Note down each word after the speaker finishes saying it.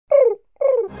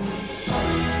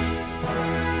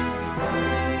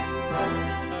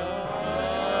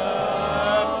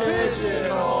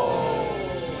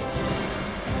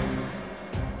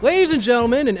Ladies and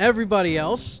gentlemen, and everybody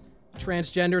else,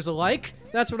 transgenders alike,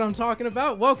 that's what I'm talking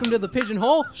about. Welcome to the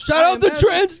Pigeonhole. Shout out the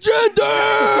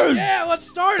transgenders! Yeah, let's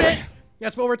start it.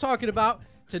 That's what we're talking about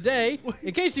today.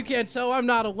 In case you can't tell, I'm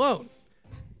not alone.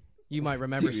 You might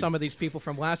remember some of these people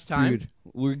from last time.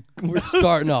 Dude, we're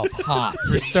starting off hot.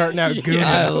 We're starting out good.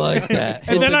 I like that.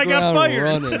 And then I got fired.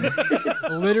 Running.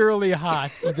 Literally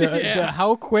hot.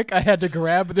 How quick I had to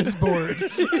grab this board.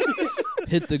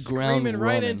 Hit the ground Screaming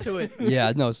right into it.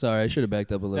 Yeah, no, sorry. I should have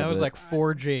backed up a little bit. That was like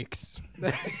 4 Jakes.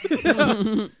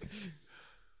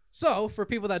 So, for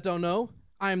people that don't know,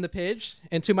 I am the Pidge,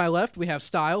 and to my left we have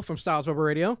Style from Styles Web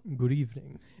Radio, Good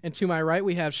evening. and to my right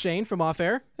we have Shane from Off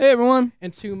Air, Hey, everyone.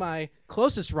 and to my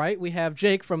closest right we have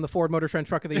Jake from the Ford Motor Trend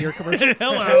Truck of the Year commercial.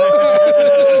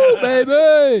 Hello.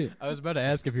 Baby. I was about to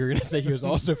ask if you were going to say he was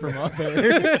also from Off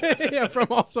Air. Yeah, from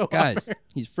also Guys, Off Air.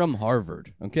 he's from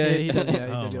Harvard, Yeah, okay? he did, yeah,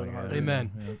 he Oh did do my it God. hard.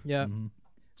 Amen. Yeah.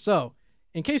 So,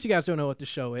 in case you guys don't know what the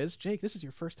show is, Jake, this is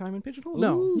your first time in Pigeonhole?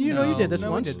 No, you know you did this No,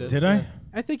 we once. did this. Did I?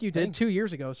 I think you did 2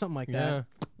 years ago, something like Yeah.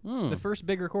 that. The first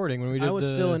big recording when we did I was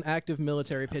still an active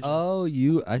military pigeon. Oh,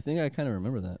 I think I kind of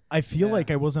remember that. I feel Yeah. like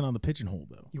I wasn't on the Pigeonhole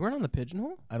though. You weren't on the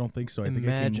Pigeonhole? I don't think so. I think I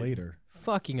Imagine. came later.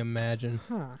 Fucking imagine.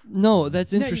 Huh. No,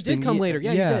 that's Yeah, you interesting. did come later.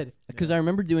 Yeah, you did. Because I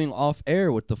remember doing off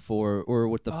air with the 4 or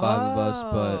with the 5 of us,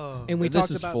 but And we This talked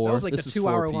is about 4. that was like This the is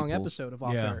 4 2-hour-long people. episode of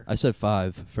Off Yeah. Air. I said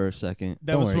 5 for a second.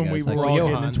 That Don't was worry, when we guys. were I all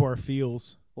Johan. getting into our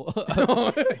feels.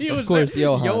 He Of was course, there.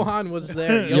 Johan. Johan was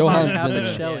there. Johan's Johan been happened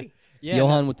there. Shelley. Yeah,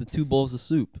 Johan with the 2 bowls of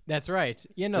soup. that's right.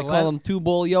 You know, They call him 2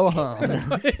 bowl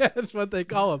Johan. That's what they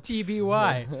call him.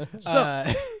 TBY.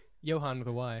 So- Johan with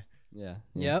a Y. yeah.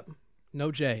 Yep. No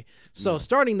J. So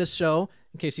starting this show,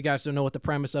 in case you guys don't know what the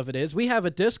premise of it is, we have a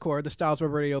Discord, the Styles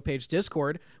Web Radio page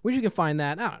Discord, which you can find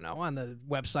that, I don't know, on the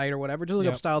website or whatever. Just look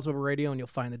up Yep. Styles Web Radio and you'll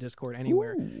find the Discord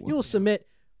anywhere. You'll submit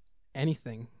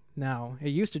anything now.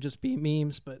 It used to just be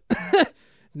memes, but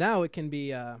now it can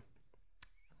be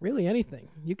really anything.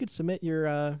 You could submit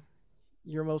your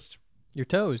most Your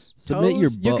toes. Submit your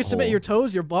toes. You could submit butthole. your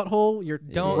toes, your butthole, your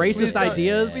Don't racist please don't-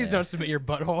 ideas, Please don't submit your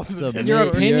butthole to the Submit Your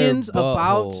Discord. opinions about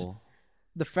butthole.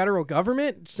 the federal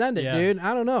government. Send it, Yeah. dude.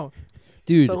 I don't know.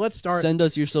 Dude, So let's start. send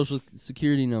us your social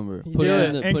security number. You Put do it it.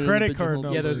 in the, And put it in the credit pigeonhole card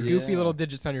number. Yeah, those numbers. goofy little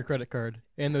digits on your credit card.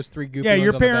 And those 3 goofy Yeah, ones your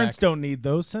on the parents back. don't need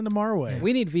those. Send them our way.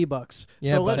 We need V-Bucks.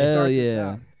 Yeah, So let's buddy. start Hell this yeah.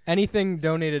 out. Anything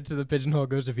donated to the Pigeonhole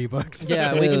goes to V-Bucks.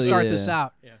 Yeah, we can Hell start yeah. this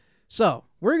out. Yeah. So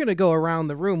we're going to go around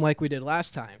the room like we did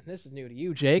last time. This is new to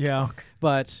you, Jake. Yeah.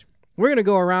 But we're going to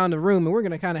go around the room and we're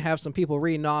going to kind of have some people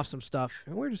reading off some stuff.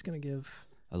 And we're just going to give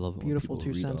I love it when beautiful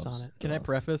people 2 read cents off on it. Can I stuff.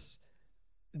 preface?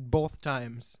 Both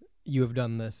times you have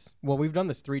done this. Well, we've done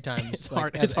this 3 times. It's like,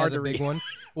 hard- as, it's hard as a to big read. one.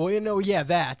 Well, you know, yeah,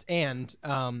 that. And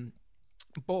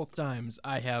both times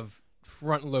I have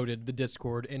front-loaded the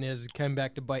Discord and it has come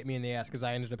back to bite me in the ass because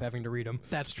I ended up having to read them.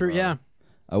 That's true, yeah.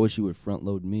 I wish you would front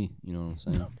load me. You know what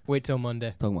I'm saying? Wait till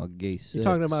Monday. Talking about gay sex. You're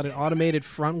talking about an automated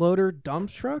front loader dump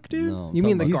truck, dude? No, I'm You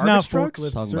mean the talking He's garbage not trucks?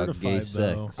 forklift Talking about gay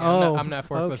certified though. sex. Oh, I'm not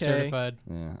forklift okay. certified.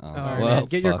 Yeah. Oh, well, man.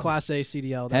 Get your fuck. Class A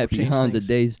CDL. That Happy would change Honda things.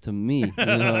 days to me. You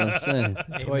know what I'm saying?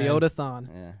 Toyota-thon.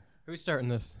 Yeah. Who's starting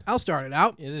this? I'll start it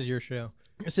out. This is your show.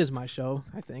 This is my show,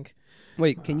 I think.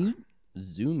 Wait, can you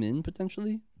zoom in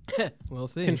potentially? We'll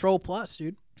see. Control Plus,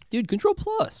 dude. Dude, Control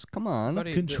Plus. Come on.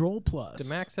 Buddy, Control Plus. Do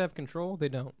Macs have control? They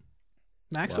don't.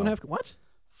 Max Wow. don't have what?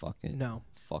 Fuck it. No.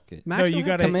 Fuck it. Max No, don't you have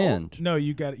got to Command. No,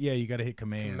 you got. Yeah, you got to hit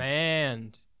command.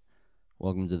 Command.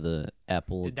 Welcome to the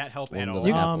Apple. Did that help at welcome to all? the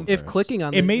You- Appleverse. if clicking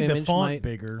on It the made the image font might,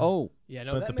 bigger. Oh, Yeah,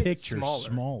 no, but that the made it picture's smaller.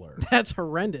 smaller. that's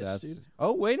horrendous, that's. dude.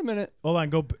 Oh, wait a minute. Hold on,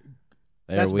 go.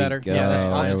 There That's we better. go. Yeah, that's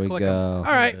fine. There Just we click 'em. go. All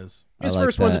right. There it is. I His like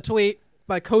first one's a that. tweet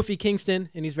by Kofi Kingston,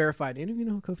 and he's verified. Any of you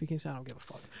know who Kofi Kingston? I don't give a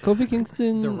fuck. Kofi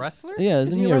Kingston. The wrestler? Yeah,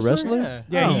 isn't he he a a wrestler? wrestler? Yeah.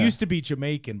 Yeah, Oh. he used to be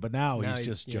Jamaican, but now Now he's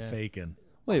he's- just yeah. Jafakin.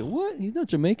 Wait, what? He's not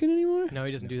Jamaican anymore? No,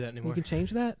 he doesn't do that You anymore. can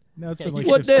change that? No, it's Yeah, been like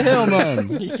What the 15 hell, years.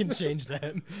 man? He can change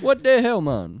that. What the hell,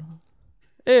 man?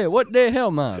 Hey, what the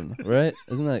hell, man? Right?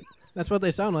 Isn't that... That's what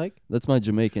they sound like. That's my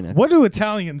Jamaican accent. What do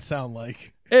Italians sound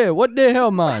like? Hey, what the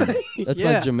hell, man? That's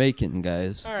Yeah. my Jamaican,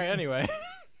 guys. All right, anyway.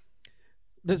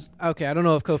 Okay, I don't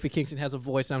know if Kofi Kingston has a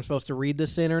voice I'm supposed to read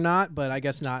this in or not, but I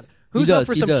guess not. Who's does, up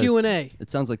for he some does. Q&A? It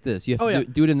sounds like this. You have Oh, to yeah.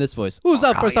 do it in this voice. Who's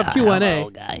up for some Q&A?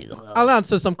 I'll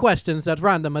answer some questions at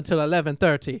random until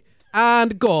 11:30.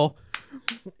 And go.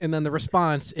 And then the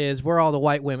response is, where are all the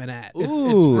white women at? It's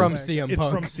Ooh. from CM Punk. It's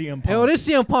from CM Punk. Hey, oh, this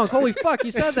CM Punk. Holy fuck,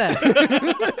 he said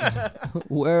that.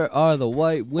 Where are the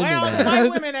white women at?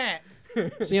 women at?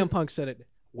 CM Punk said it.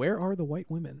 Where are the white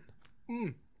women?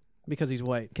 because he's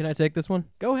white. Can I take this one?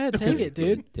 Go ahead, take it,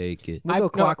 dude. Take it. We'll go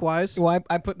clockwise. Well,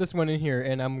 I put this one in here,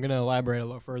 and I'm gonna elaborate a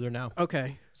little further now.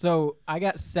 Okay. So I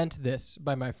got sent this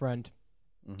by my friend.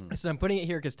 So I'm putting it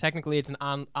here because technically it's an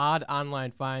odd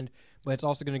online find, but it's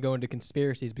also going to go into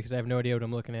conspiracies because I have no idea what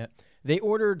I'm looking at. They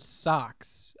ordered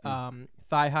socks,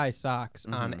 thigh-high socks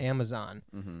on Amazon,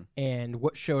 and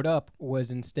what showed up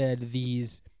was instead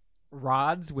these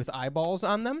rods with eyeballs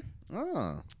on them.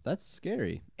 Oh, that's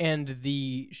scary. And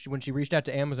when she reached out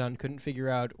to Amazon, couldn't figure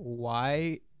out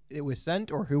why it was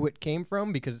sent or who it came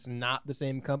from because it's not the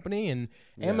same company, and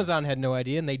Amazon had no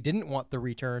idea, and they didn't want the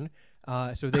return.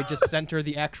 So they just sent her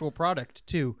the actual product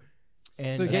too.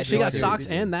 And So had she no got idea. socks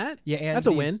and that? Yeah, and That's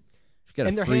a win. She got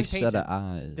And a they're free hand-painted. set of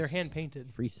eyes. They're hand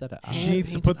painted. Free set of eyes. She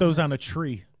needs to put those on a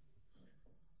tree.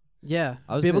 Yeah.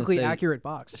 I was gonna Biblically say- accurate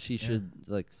box. She should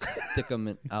like stick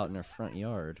them out in her front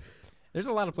yard. There's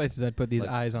a lot of places I'd put these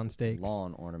Like eyes on steaks.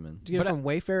 Lawn ornaments. Do you get it from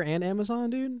Wayfair and Amazon,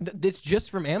 dude? It's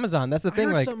just from Amazon. That's the I thing.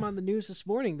 heard Like, something on the news this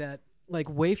morning that like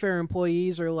Wayfair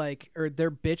employees are or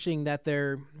they're bitching that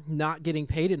they're not getting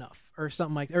paid enough or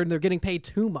something or they're getting paid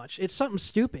too much. It's something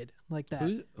stupid like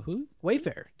that. Who?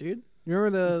 Wayfair, dude. You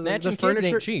remember the Snatching kids furniture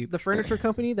ain't cheap. the furniture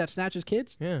company that snatches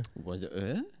kids? yeah. Was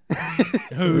it?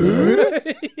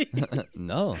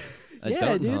 No. I Yeah,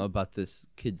 don't dude. know about this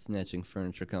kid snatching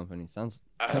furniture company. Sounds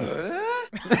kind of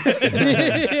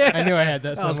I knew I had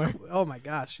that That was somewhere. oh my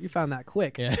gosh, you found that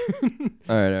quick. Yeah.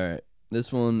 All right.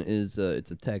 This one is it's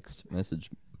a text message.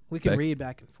 We can Back- read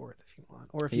back and forth if you want,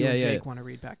 or if you Yeah, and yeah. Jake want to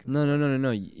read back and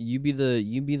No. You be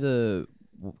the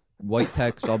white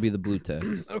text. I'll be the blue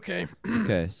text. forth. Okay.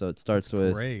 Okay, so it starts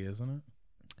with Gray, isn't it?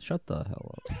 shut the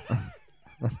hell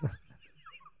up.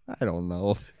 I don't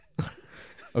know.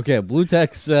 Okay, blue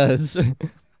text says,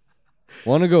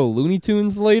 "Want to go Looney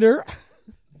Tunes later?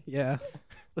 Yeah.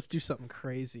 Let's do something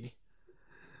crazy.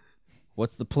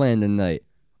 What's the plan tonight?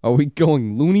 Are we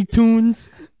going Looney Tunes,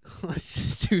 Let's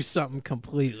just do something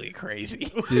completely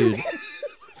crazy. dude?"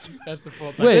 That's the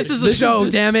full Wait, This is the show,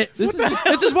 just- damn it. This is just,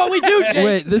 This is what we do, Jake.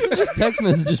 wait. This is just text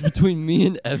messages between me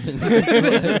and Evan.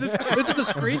 This is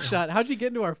a screenshot. How'd you get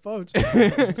into our phones?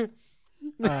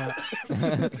 I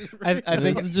This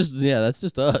think is just that's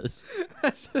just us.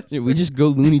 Yeah, we just go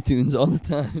Looney Tunes all the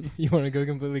time. you want to go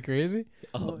completely crazy.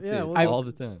 Oh, yeah, dude, well- all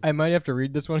the time. I might have to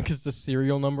read this one because the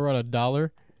serial number on $1.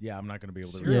 Yeah, I'm not going to be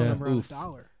able to read Serial Yeah. number on Oof.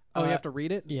 $1. Oh, you have to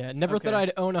read it? Yeah, never thought Okay.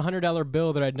 I'd own a $100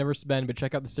 bill that I'd never spend, but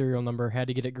check out the serial number. Had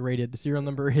to get it graded. The serial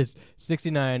number is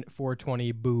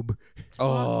 69420 boob.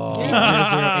 Oh,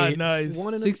 Yeah. 008. Nice.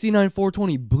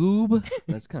 69,420 boob.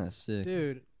 That's kind of sick.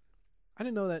 Dude, I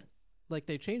didn't know that. Like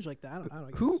they changed like that. I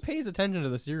don't Who guess. pays attention to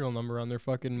the serial number on their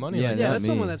fucking money? Yeah, like Yeah, not that's me.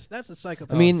 someone that's a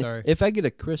psychopath. I mean, sorry. if I get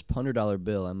a crisp $100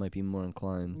 bill, I might be more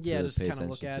inclined. yeah, to just pay kind of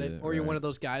look at attention it. to Or you're right. one of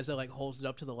those guys that like holds it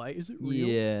up to the light. Is it real?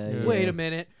 Yeah. Wait a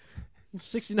minute.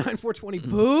 69420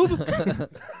 boob. You You gotta,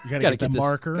 Gotta get the this,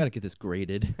 marker. Gotta get this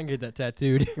graded. I can get that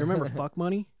tattooed. remember fuck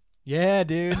money? Yeah,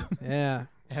 dude. Yeah.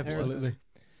 Absolutely.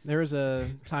 There was a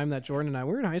time that Jordan and I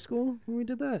were in high school when we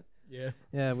did that. Yeah.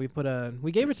 Yeah, we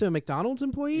gave it to a McDonald's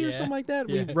employee or Yeah. something like that.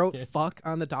 Yeah, We wrote yeah. fuck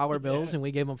on the dollar bills Yeah. and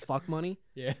we gave them fuck money.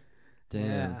 Yeah. Damn.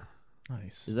 Yeah.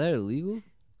 Nice. Is that illegal?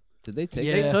 Did they take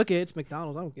Yeah. They that? took it. It's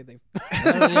McDonald's. I don't get they.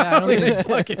 I don't think they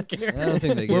fucking care. I don't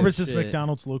think they Where give was this shit.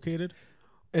 McDonald's located?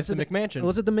 It's the McMansion.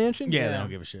 Was it the mansion? Yeah, they don't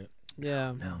give a shit.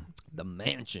 Yeah. The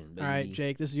mansion, baby. All right,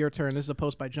 Jake, this is your turn. This is a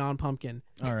post by John Pumpkin.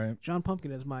 All right. John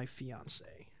Pumpkin is my fiance.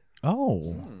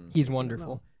 Oh, He's So, wonderful.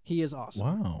 no, he is awesome.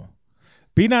 wow.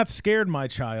 Be not scared, my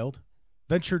child.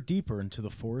 Venture deeper into the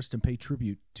forest and pay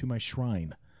tribute to my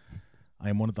shrine. I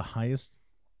am one of the highest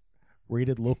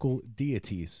rated local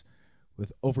deities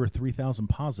with over 3,000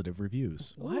 positive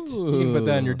reviews. What? You can put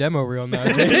that in your demo reel now.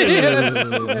 Jake. Yeah,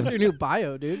 that's your new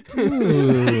bio, dude.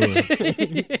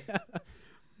 I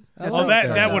That's Oh, how like it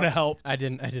that starts would out. have helped. I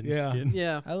didn't Yeah. see it.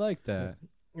 Yeah, I like that.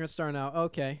 you're starting out.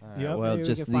 Okay. All right, Yep. Well, Maybe we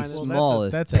just can the find- well,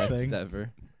 smallest that's a text thing.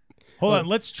 ever. Hold Well- on,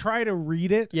 let's try to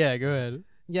read it. Yeah, go ahead.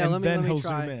 Yeah, and let me then let he'll me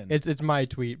try. zoom in. It's my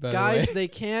tweet, by Guys, the way. they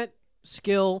can't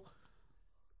skill.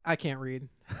 I can't read.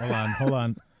 Hold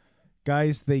on.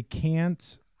 Guys, they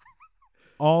can't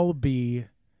all be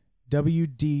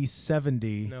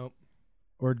WD-70 Nope.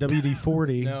 or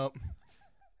WD-40. Nope.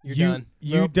 You're U- done.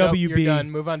 Nope, nope, UWB. you're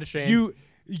done. Move on to Shane.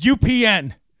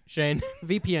 UPN. Shane.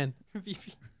 VPN.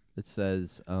 It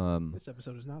says This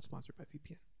episode is not sponsored by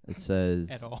VPN. it says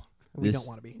At all. We this, don't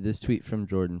want to be. This tweet from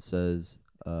Jordan says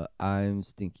I'm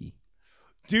stinky.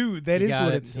 Dude, that You is got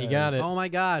what it. it says. You got it. Oh my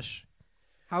gosh.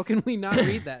 How can we not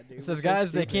read that, dude? It says, It's so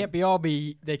guys, they stupid.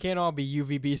 can't all be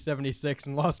UVB 76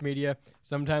 and Lost Media.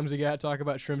 Sometimes we gotta talk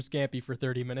about shrimp scampi for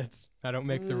 30 minutes. I don't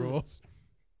make the rules.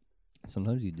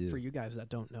 Sometimes you do. For you guys that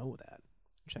don't know that,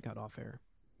 check out Off Air.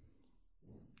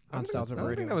 I On don't Styles think of that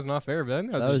Radio. was not fair, but I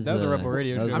think that was a Rebel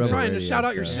Radio that was show. I'm Rebel trying to Radio shout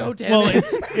out your show. show, damn Well, it.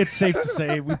 it's safe to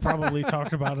say we probably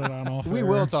talked about it on off. We air.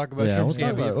 will talk about Yeah, Shrimp we'll talk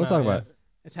Scampi. about it. if We'll not, talk about yeah. it.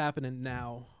 It's happening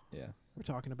now. Yeah. We're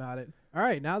talking about it. All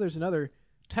right, now there's another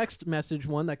text message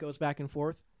one that goes back and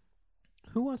forth.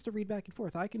 Who wants to read back and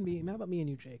forth? I can be. How about me and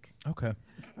you, Jake? Okay.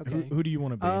 Okay. Who do you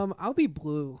want to be? I'll be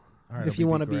blue. All right, if you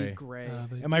want to be gray.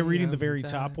 gray. Am I reading the very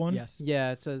top one? Yes.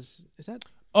 Yeah, it says. Is that?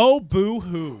 Oh, boo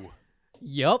hoo.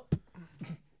 Yup.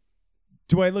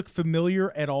 Do I look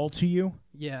familiar at all to you?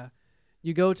 Yeah.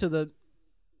 You go to the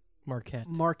Marquette.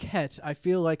 Marquette. I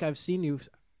feel like I've seen you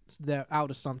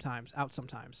out sometimes.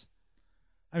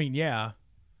 I mean, yeah.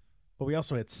 But we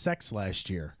also had sex last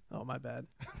year. Oh, my bad.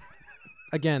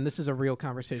 Again, this is a real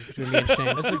conversation between me and Shane.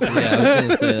 Yeah, I was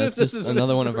gonna say that's This just is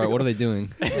another one of our. What are they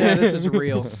doing? Yeah, this is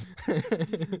real.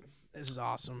 This is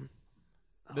awesome.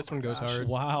 This one goes hard.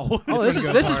 Wow. Oh, this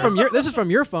is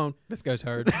from your phone. This goes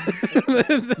hard.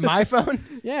 My phone?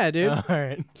 Yeah, dude. All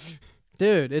right.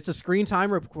 Dude, it's a screen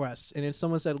time request, and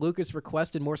someone said Lucas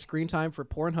requested more screen time for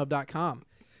Pornhub.com.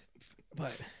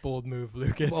 But Bold move,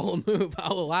 Lucas. bold move,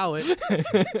 I'll allow it.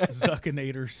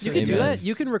 Zuckinator. You can do Amen. that.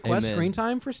 You can request Amen. screen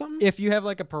time for something. If you have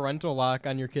like a parental lock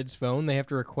on your kid's phone, they have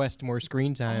to request more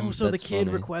screen time. Oh, so the That's kid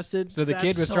funny. requested. So the That's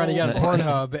kid was trying to get on so funny.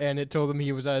 Pornhub, and it told him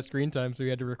he was out of screen time, so he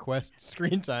had to request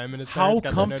screen time. And his How parents got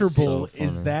that comfortable notification.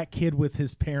 is So that kid with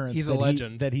his parents? He's a that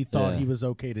legend. that he thought Yeah. he was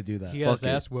okay to do that. He got his Fuck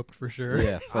it. ass whooped for sure.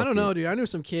 Yeah. I don't fuck know, it. dude. I knew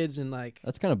some kids in like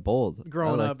That's kind of bold.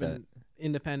 growing I like up that. in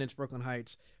Independence, Brooklyn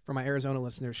Heights. For my Arizona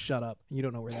listeners, shut up. You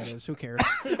don't know where that is. Who cares?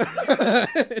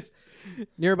 It's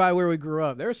nearby where we grew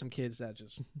up. There were some kids that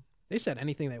they said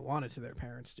anything they wanted to their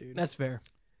parents, dude. That's fair.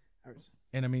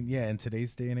 And I mean, yeah, in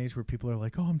today's day and age where people are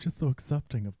like, "Oh, I'm just so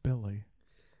accepting of Billy."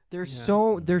 There's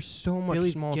Yeah. there's so much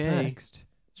Billy's small gay. text.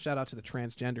 Shout out to the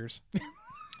transgenders.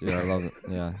 Yeah, I love it.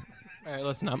 Yeah. All right,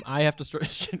 listen. I have to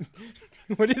start.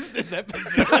 What is this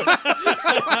episode?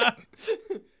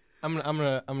 I'm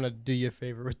gonna do you a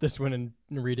favor with this one and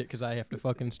read it because I have to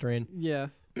fucking strain. Yeah.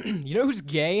 You know who's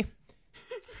gay?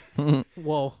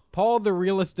 Whoa. Paul, the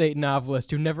real estate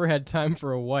novelist who never had time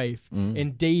for a wife,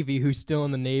 and Davey, who's still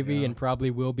in the Navy and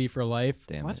probably will be for life.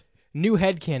 Damn What? it. New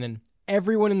headcanon.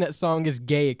 Everyone in that song is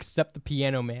gay except the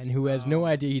piano man, who has no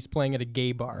idea he's playing at a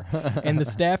gay bar. And the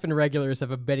staff and regulars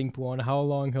have a betting pool on how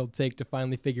long he'll take to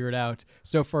finally figure it out.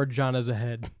 So far, John is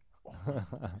ahead.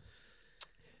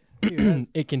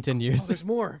 It continues. Oh, there's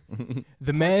more.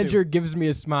 The manager gives me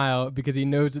a smile because he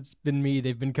knows it's been me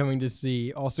they've been coming to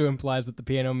see. Also implies that the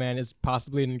piano man is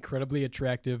possibly an incredibly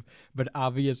attractive but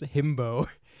obvious himbo.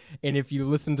 And if you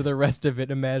listen to the rest of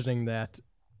it, imagining that,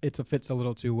 it fits a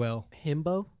little too well.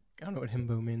 Himbo? I don't know what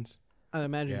himbo means. I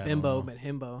imagine Yeah, I don't bimbo, know. but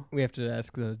himbo. We have to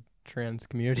ask the trans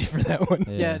community for that one.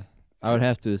 Yeah. I would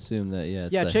have to assume that. Yeah.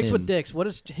 It's Yeah, a chicks him. with dicks. What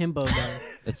is himbo then?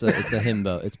 It's a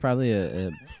himbo. It's probably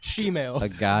a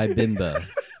She-males. guy bimbo.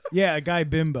 Yeah, a guy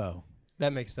bimbo.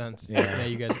 That makes sense. Yeah. Yeah,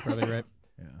 you guys are probably right.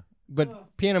 Yeah.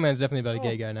 But Piano Man's definitely about a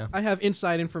gay guy now. I have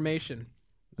inside information.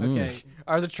 Okay.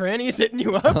 Are the trannies hitting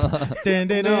you up?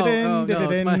 No,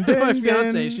 it's my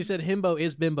fiance. She said himbo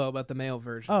is bimbo, but the male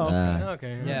version. Oh, okay.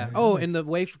 Okay. Yeah. alright. Oh, and the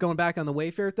going back on the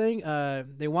Wayfair thing,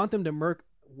 they want them to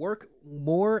work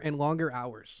more and longer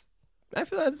hours. I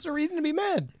feel that's a reason to be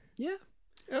mad. Yeah.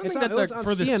 I don't It's think on- it that's was a, on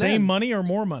For the CNN. same money or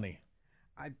more money?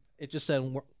 It just said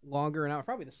longer an hour.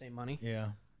 Probably the same money. Yeah.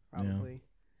 Probably.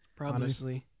 Probably.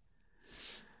 Honestly.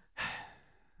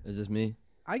 Is this me?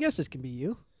 I guess this can be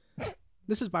you.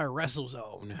 This is by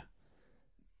WrestleZone.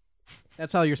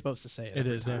 That's how you're supposed to say it. It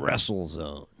is. Yeah. Wrestle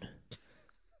Zone.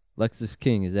 Lexus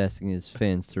King is asking his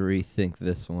fans to rethink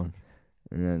this one.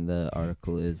 And then the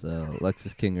article is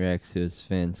Lexus King reacts to his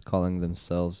fans calling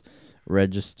themselves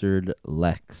registered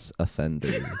Lex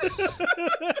offenders.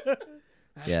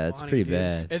 Yeah, that's funny, pretty dude.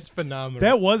 bad. It's phenomenal.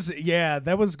 That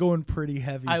was going pretty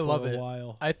heavy I for love a it.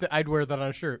 while. I'd wear that on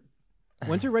a shirt.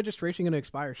 When's your registration going to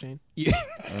expire, Shane? Dude,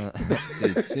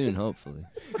 soon, hopefully.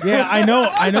 Yeah, I know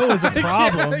it was a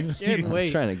problem. Can't I'm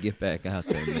wait. trying to get back out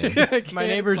there, man. My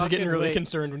neighbors are getting fucking really wait.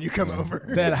 concerned when you come over.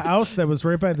 That house that was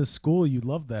right by the school, you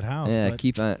loved that house. Yeah, I but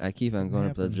keep on going up to the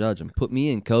happened? judge and put me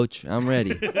in, coach. I'm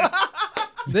ready.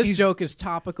 This joke is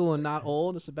topical and not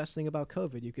old. It's the best thing about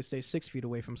COVID. You could stay 6 feet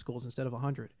away from schools instead of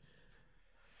 100.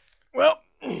 Well,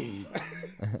 I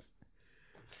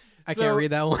So- can't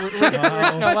read that one. we're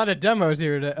getting a lot of demos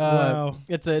here. Wow.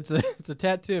 It's a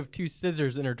tattoo of two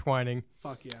scissors intertwining.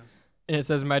 Fuck yeah. And it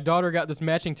says, my daughter got this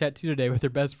matching tattoo today with her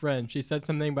best friend. She said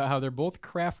something about how they're both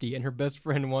crafty and her best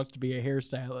friend wants to be a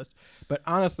hairstylist. But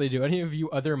honestly, do any of you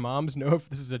other moms know if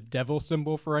this is a devil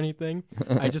symbol for anything?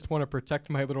 I just want to protect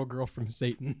my little girl from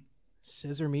Satan.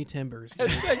 Scissor me timbers.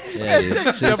 Yeah,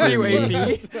 dude.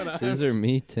 Scissor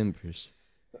me timbers.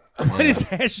 What is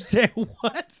hashtag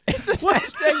what? It says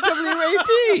hashtag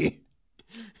WAP.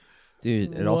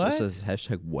 Dude, it What? also says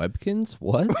hashtag Webkins?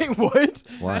 What? Wait, what?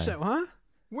 Why? Hashtag, huh?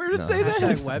 Where did it No, say that?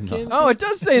 Hashtag webkins. Oh, it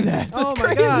does say that. That's Oh my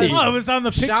crazy. God. Oh, it was on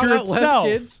the picture Shout out itself.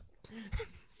 Webkids.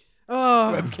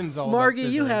 Oh, Webkins all about Margie,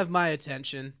 you scissoring. have my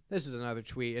attention. This is another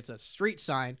tweet. It's a street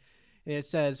sign. It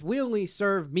says, "We only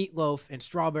serve meatloaf and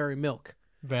strawberry milk."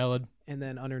 Valid. And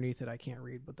then underneath it, I can't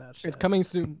read what that says. It's coming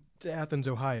soon to Athens,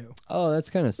 Ohio. Oh, that's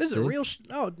kind of This is a real.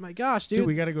 Oh my gosh, dude! Dude,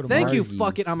 we got to go to Thank you, Margie's.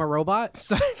 fuck it. I'm a robot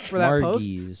for that post.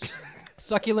 Margie's.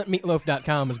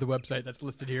 Succulentmeatloaf.com is the website that's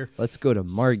listed here. Let's go to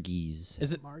Margie's.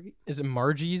 Is it Margie? is it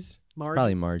Margie's?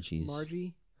 Probably Margie's.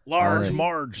 Margie. Large Oh,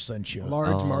 Marge sent you.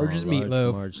 Large Marge's Large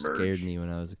meatloaf. Marge scared me when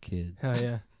I was a kid. Hell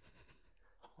yeah.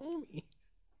 Homie.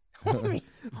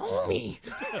 Homie.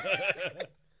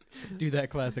 Do that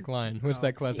classic line. What's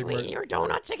that classic word? your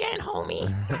donuts again,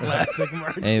 homie. Classic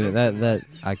Marge. Hey, but that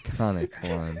iconic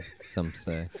line, some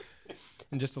say.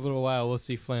 In just a little while, we'll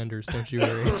see Flanders. Don't you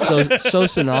worry. So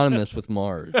synonymous with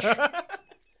Marge.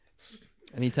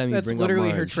 Anytime you That's bring literally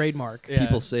up her Marge, trademark. Yeah.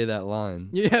 people say that line.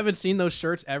 You haven't seen those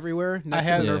shirts everywhere next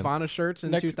to have. the Yeah. Nirvana shirts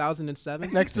in Next-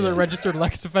 2007? Next to the Yeah. registered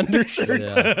Lex offender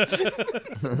shirts.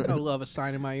 Yeah. I love a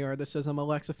sign in my yard that says I'm a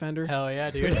Lex offender. Hell yeah,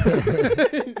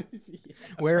 dude.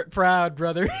 Wear it proud,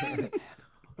 brother.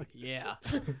 Yeah.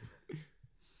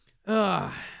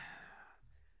 Ugh.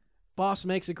 Boss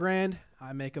makes a grand,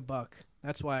 I make a buck.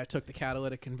 That's why I took the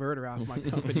catalytic converter off my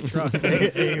company truck.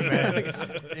 Amen.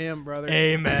 Damn, brother.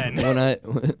 Amen.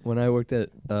 when I worked at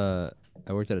a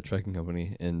trucking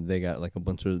company, and they got like a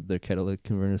bunch of their catalytic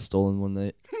converters stolen one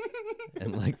night,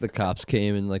 and like the cops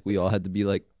came, and like we all had to be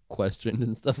like questioned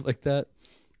and stuff like that.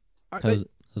 I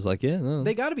was like, yeah, no.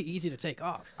 They it's- got to be easy to take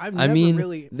off. I've I never mean,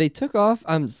 really. they took off.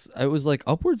 I was like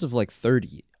upwards of like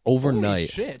 30 overnight.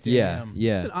 shit. Yeah, Damn.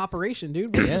 yeah. It's an operation,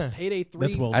 dude. We're Yeah. just payday 3.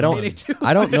 That's well I don't- Payday 2.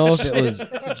 I don't know if it was.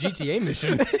 It's a GTA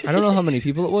mission. I don't know how many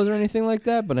people it was or anything like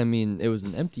that, but I mean, it was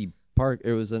an empty park.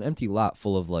 It was an empty lot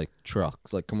full of like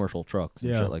trucks, like commercial trucks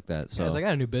and Yeah. shit like that. So Guys, I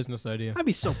got a new business idea. I'd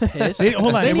be so pissed.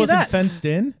 Hold on, They it need wasn't that. fenced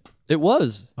in? it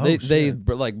was. Oh, they shit.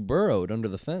 like burrowed under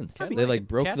the fence. That'd be They like- like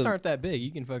broke Cats the. aren't that big.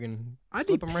 You can fucking I'd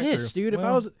be slip them right pissed, through. dude. If I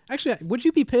Well- was actually, would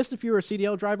you be pissed if you were a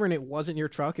CDL driver and it wasn't your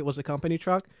truck? It was a company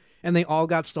truck, and they all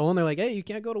got stolen. They're like, "Hey, you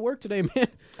can't go to work today, man.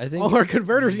 I think. All our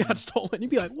converters got stolen." You'd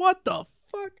be like, "What the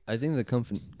fuck?" I think the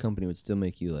company would still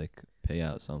make you like pay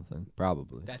out something.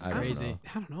 Probably. That's I don't crazy. know.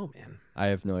 I don't know, man. I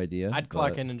have no idea. I'd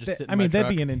clock but in and just sit in I mean, my that'd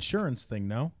truck. be an insurance thing,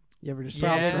 no? You ever just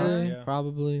Yeah. sit in your truck? Probably. Yeah.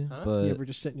 Probably. Huh? But You ever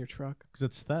just sit in your truck? Because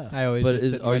it's theft. I always But just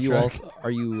is, sit in are my you truck. also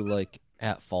are you like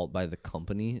at fault by the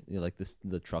company, like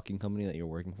the trucking company that you're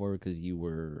working for, because you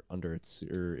were under its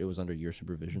or it was under your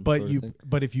supervision? But sort of you, thing?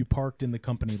 but if you parked in the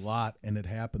company lot and it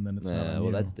happened, then it's not on well,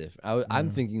 you. that's different.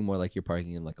 I'm thinking more like you're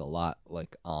parking in like a lot,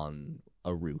 like on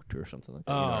a route or something like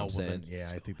that. You know what I'm well, saying? then, yeah,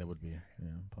 I think that would be,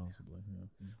 possibly.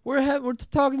 Yeah. We're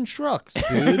talking trucks,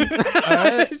 dude. All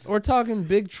right? We're talking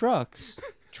big trucks.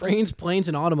 Trains, planes,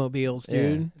 and automobiles,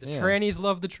 dude. The trannies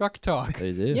love the truck talk.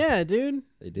 They do. Yeah, dude.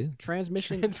 They do.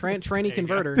 Transmission, Trans- tranny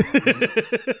converter,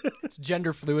 It's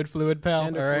gender fluid, pal.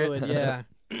 gender all right? fluid. Yeah,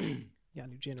 got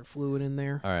new gender fluid in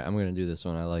there. All right, I'm gonna do this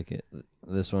one. I like it.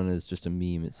 This one is just a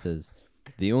meme. It says,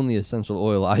 "The only essential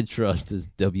oil I trust is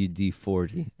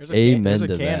WD-40." There's a Amen can, to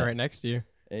there's a can that. right next to you.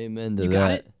 Amen to You that.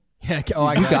 got it? Yeah. Oh,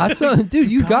 I You got some,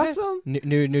 dude. You got it? some. new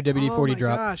WD-40 oh my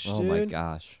drop. Gosh, Oh dude. my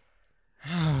gosh.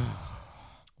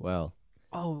 Well,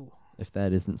 Oh, if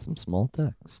that isn't some small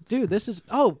text. dude, this is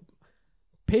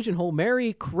Pigeonhole.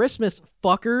 Merry Christmas,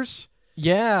 fuckers.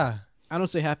 Yeah. I don't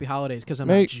say Happy Holidays because I'm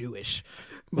Merry- not Jewish.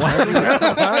 all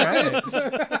right.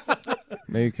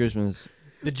 Merry Christmas.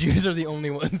 The Jews are the only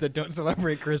ones that don't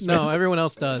celebrate Christmas. No, everyone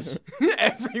else does.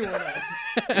 everyone else.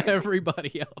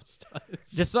 Everybody else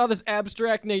does. Just saw this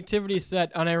abstract nativity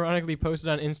set unironically posted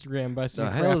on Instagram by some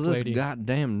The craft hell's this lady.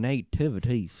 goddamn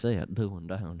nativity set doing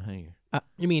down here?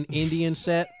 You mean Indian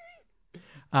set?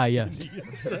 Ah, yes.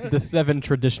 The 7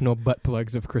 traditional butt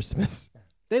plugs of Christmas.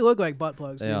 They look like butt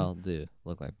plugs. They dude. all do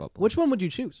look like butt plugs. Which one would you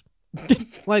choose?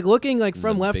 Like looking like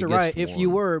from The left to biggest right. If you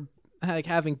one. were like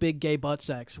having big gay butt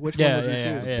sex, which Yeah, one would you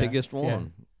yeah, choose? yeah. Biggest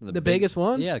one. The biggest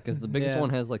one? Yeah, because the biggest Yeah. one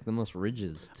has like the most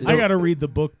ridges. Too. I got to read the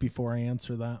book before I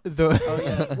answer that. Oh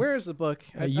yeah. Where is the book?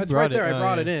 You It's brought right there. it. I Oh,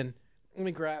 brought yeah. it in. Let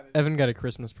me grab it. Evan got a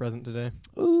Christmas present today.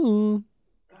 Ooh.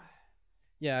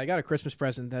 Yeah, I got a Christmas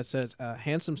present that says,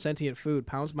 handsome sentient food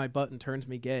pounds my butt and turns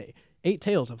me gay. 8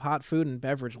 tales of hot food and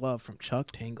beverage love from Chuck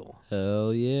Tingle.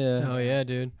 Hell yeah. Oh yeah,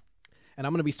 dude. And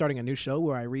I'm going to be starting a new show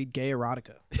where I read gay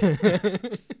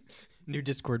erotica. New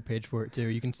Discord page for it too.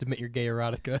 You can submit your gay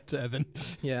erotica to Evan.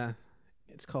 Yeah.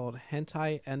 It's called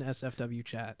Hentai NSFW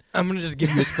Chat. I'm gonna just give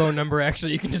you his phone number.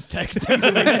 Actually, you can just text him.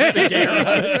 The links to gay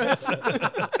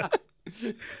erotica.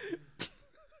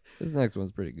 This next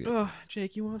one's pretty good. Oh,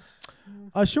 Jake, you want?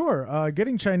 Sure.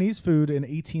 Getting Chinese food in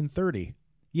 1830.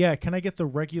 Yeah, can I get the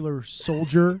regular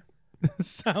soldier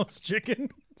Souse chicken?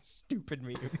 Stupid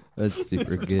meme. That's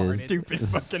super good. Stupid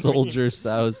fucking Soldier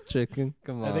Souse chicken.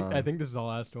 Come on. I think this is the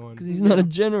last one. Because he's not a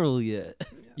general yet.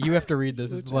 You have to read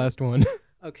this. It's the last one.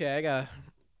 Okay, I got.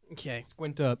 Okay,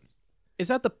 Squint up. is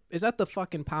that the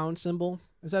fucking pound symbol?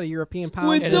 Is that a European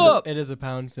Squint pound? up. It is a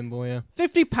pound symbol, yeah.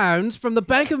 £50 from the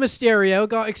Bank of Mysterio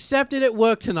got accepted at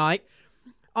work tonight.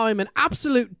 I'm in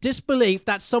absolute disbelief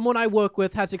that someone I work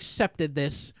with has accepted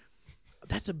this.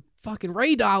 That's a fucking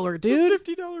Ray dollar, dude.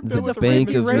 $50 The That's a Bank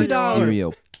freaking of Ray dollar.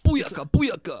 Mysterio. Booyaka,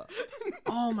 booyaka.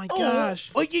 Oh my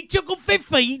gosh. Oh, you took a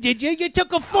 50, did you? You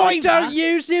took a I 5. don't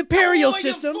use the imperial Oh, you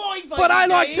system, five, but I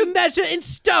like okay. to measure in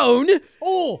stone.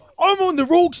 Oh, I'm on the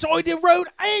wrong side of the road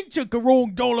and took a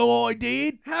wrong dollar, I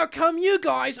did. How come you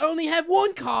guys only have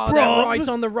one car that Bruv. rides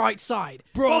on the right side?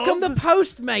 How come the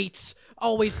Postmates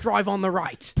always drive on the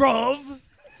right? Bruv.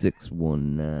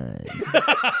 619.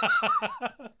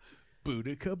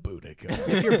 Boudica.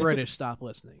 If you're British, stop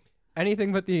listening.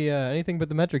 Anything but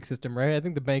the metric system, right? I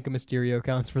think the Bank of Mysterio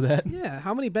counts for that. Yeah,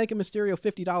 how many Bank of Mysterio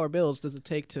 $50 bills does it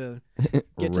take to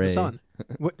get to the Ray. sun?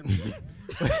 What,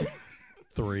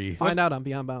 3. Find out on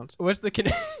Beyond Bounds. what's the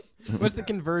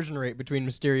conversion rate between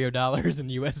Mysterio dollars and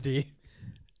USD?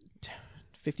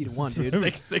 50 to 1, dude.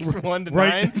 661 to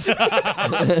Right.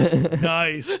 9.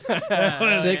 Nice.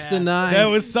 6 to 9. That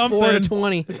was 4 to something.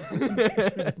 20.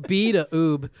 B to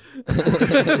oob.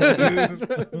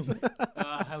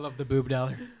 I love the boob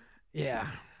dollar. Yeah.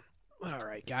 But all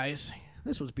right, guys.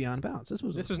 This was Beyond Bounds. This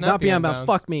was not Beyond Beyond Bounds. Bounds.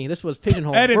 Fuck me. This was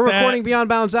Pigeonhole. Edit We're that. recording Beyond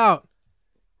Bounds out.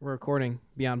 We're recording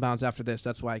Beyond Bounds after this.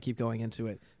 That's why I keep going into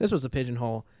it. This was a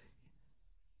Pigeonhole.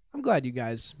 I'm glad you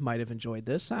guys might have enjoyed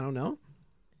this. I don't know.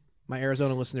 My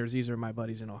Arizona listeners, these are my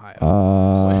buddies in Ohio. If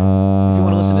you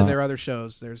want to listen to their other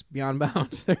shows, there's Beyond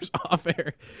Bounds, there's Off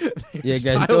Air. Yeah, there's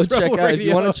guys, go Styles check Rebel out. If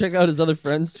you want Radio. to check out his other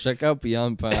friends, check out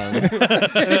Beyond Pounds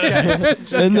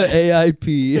Just and the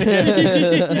AIP.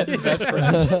 That's his best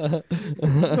friend. If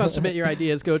you want to submit your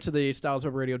ideas, go to the Styles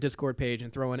Rebel Radio Discord page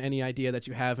and throw in any idea that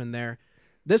you have in there.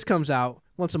 This comes out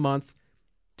once a month,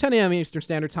 10 a.m. Eastern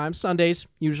Standard Time, Sundays,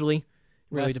 usually.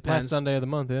 Really depends. Last Sunday of the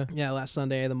month, yeah. Yeah, last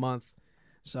Sunday of the month.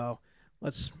 So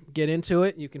let's get into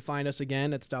it. You can find us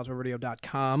again at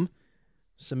styleswebradio.com.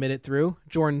 Submit it through.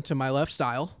 Jordan to my left,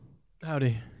 Style.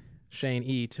 Howdy. Shane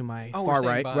E to my Oh, we're far saying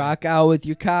right. bye. Rock out with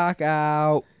your cock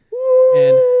out.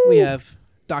 And we have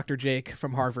Dr. Jake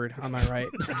from Harvard on my right.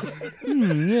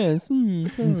 Yes.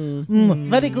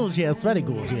 Very gorgeous, very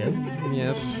gorgeous.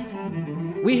 Yes.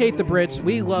 We hate the Brits.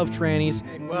 We love trannies.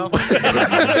 Well,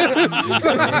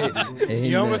 Hey,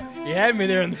 you had me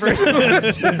there in the first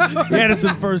one.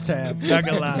 Madison first half. Not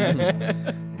gonna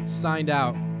lie. Signed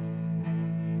out.